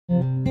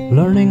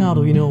Learning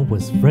Arduino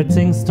with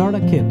Fritzing Starter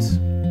Kit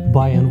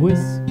by and with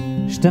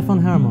Stefan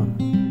Hermann.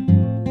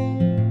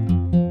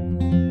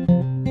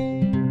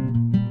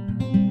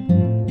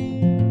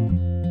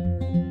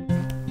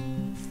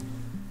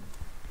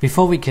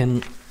 Before we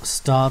can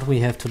start,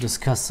 we have to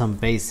discuss some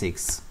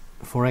basics.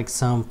 For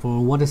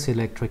example, what is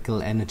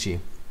electrical energy?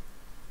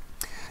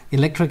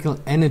 Electrical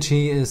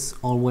energy is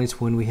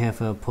always when we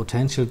have a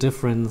potential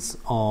difference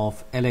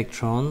of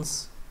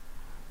electrons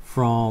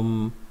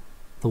from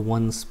the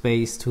one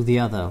space to the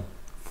other.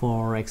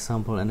 For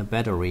example, in a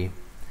battery,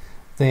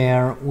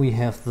 there we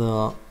have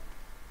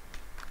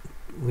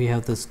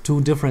these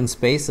two different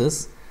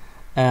spaces,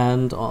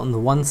 and on the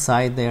one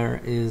side there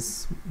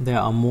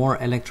are more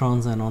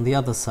electrons than on the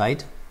other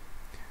side,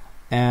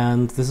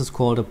 and this is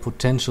called a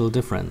potential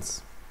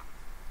difference.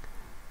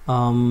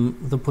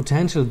 The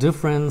potential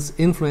difference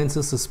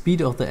influences the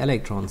speed of the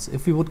electrons.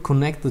 If we would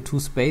connect the two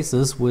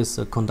spaces with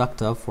a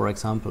conductor, for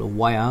example a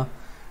wire,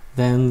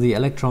 then the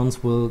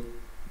electrons will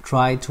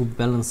try to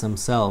balance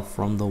themselves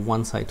from the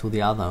one side to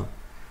the other,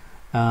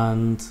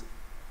 and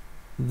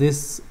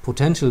this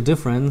potential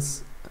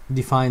difference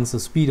defines the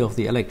speed of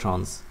the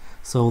electrons.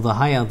 So the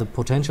higher the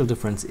potential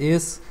difference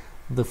is,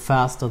 the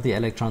faster the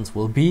electrons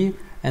will be,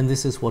 and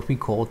this is what we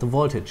call the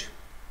voltage.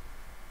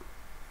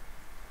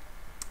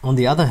 On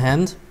the other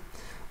hand,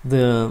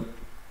 the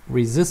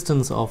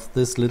resistance of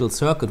this little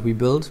circuit we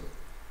built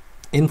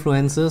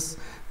influences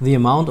the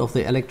amount of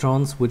the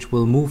electrons which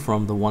will move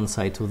from the one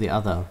side to the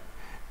other,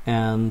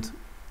 and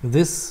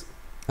this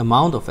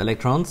amount of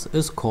electrons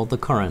is called the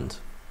current.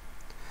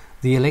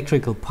 The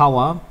electrical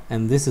power,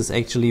 and this is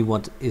actually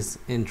what is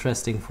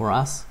interesting for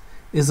us,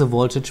 is a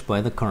voltage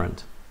by the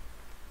current.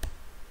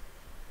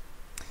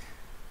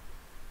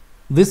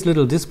 This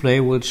little display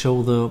will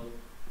show the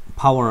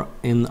power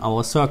in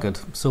our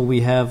circuit. So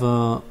we have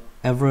an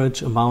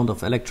average amount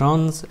of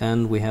electrons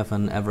and we have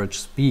an average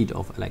speed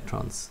of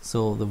electrons.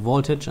 So the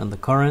voltage and the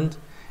current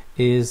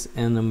is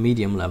in a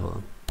medium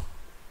level.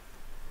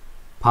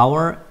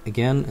 Power,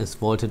 again, is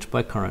voltage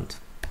by current.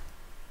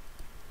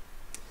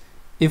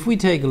 If we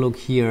take a look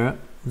here,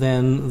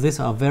 then these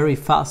are very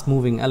fast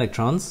moving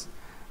electrons,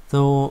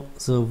 though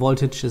the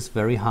voltage is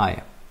very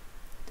high.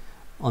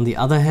 On the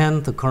other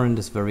hand, the current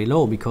is very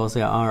low because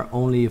there are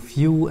only a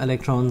few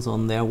electrons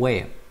on their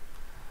way.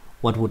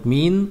 What would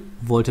mean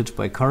voltage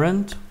by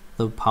current,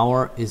 the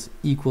power is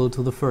equal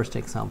to the first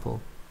example.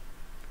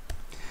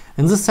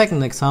 In the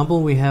second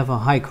example, we have a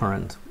high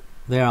current.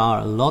 There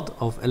are a lot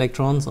of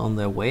electrons on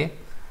their way,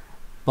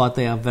 but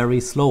they are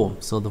very slow,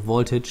 so the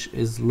voltage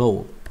is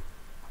low.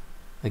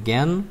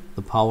 Again,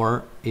 the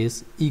power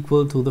is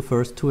equal to the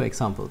first two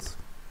examples.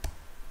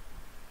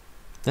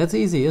 That's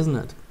easy, isn't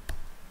it?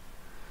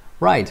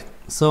 Right,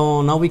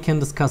 so now we can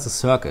discuss a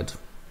circuit.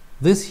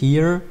 This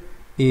here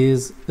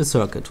is a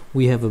circuit.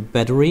 We have a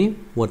battery,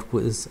 what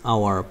is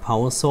our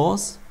power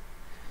source.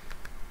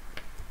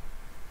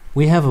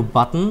 We have a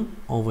button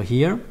over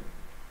here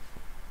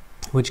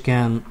which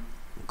can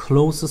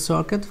close the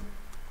circuit,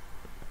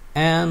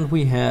 and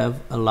we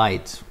have a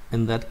light.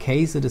 In that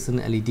case it is an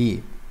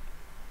LED.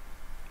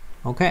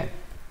 Okay,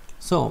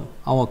 so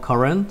our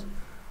current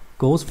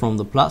goes from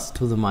the plus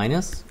to the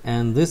minus,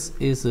 and this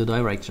is the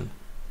direction.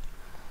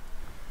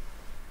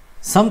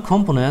 Some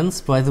components,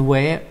 by the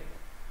way,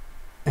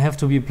 have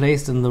to be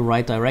placed in the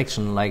right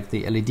direction, like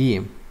the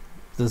LED.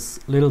 This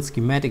little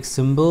schematic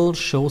symbol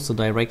shows the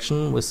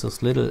direction with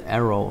this little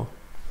arrow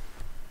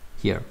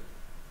here.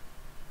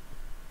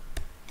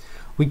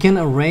 We can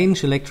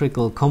arrange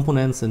electrical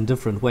components in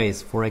different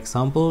ways, for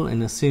example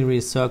in a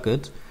series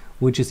circuit,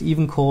 which is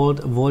even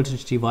called a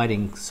voltage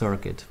dividing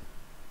circuit.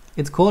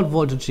 It's called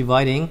voltage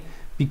dividing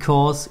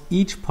because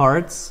each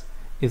parts,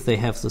 if they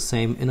have the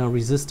same inner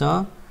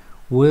resistor,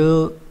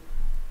 will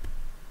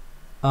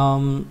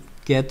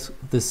get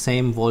the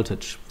same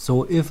voltage.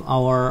 So if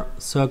our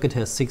circuit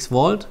has 6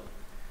 volt,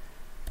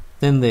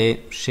 then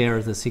they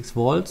share the 6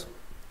 volt,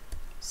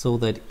 so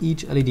that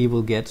each LED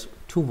will get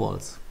 2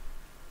 volts.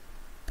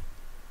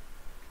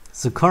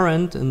 The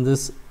current in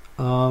this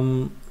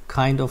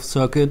kind of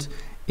circuit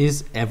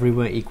is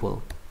everywhere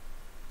equal.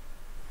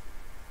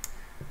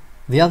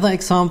 The other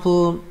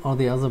example, or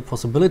the other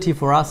possibility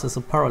for us, is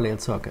a parallel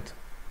circuit.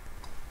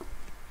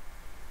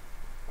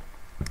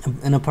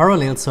 In a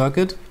parallel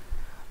circuit,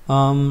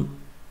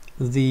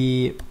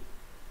 the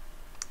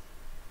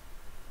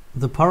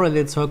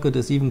parallel circuit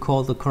is even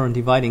called the current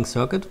dividing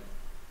circuit.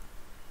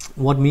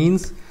 What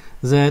means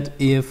that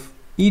if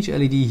each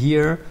LED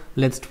here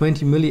lets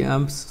 20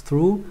 milliamps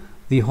through,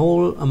 the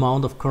whole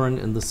amount of current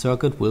in the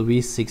circuit will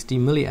be 60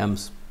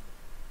 milliamps.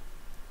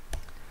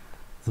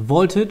 The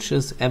voltage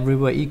is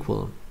everywhere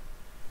equal.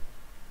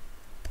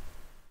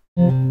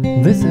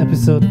 This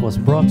episode was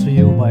brought to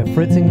you by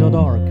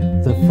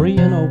Fritzing.org, the free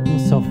and open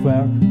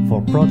software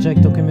for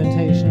project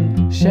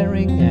documentation,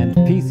 sharing and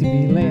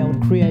PCB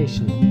layout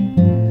creation.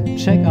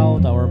 Check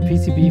out our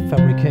PCB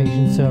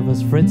fabrication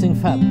service Fritzing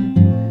Fab.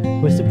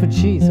 With the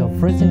purchase of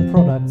Fritzing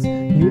products,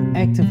 you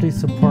actively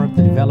support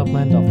the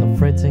development of the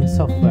Fritzing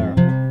software.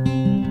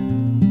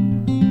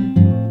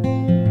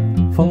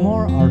 For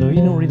more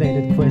Arduino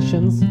related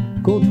questions,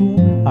 go to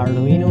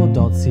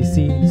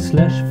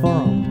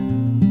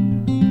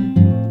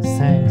arduino.cc/forum.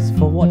 Thanks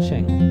for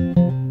watching.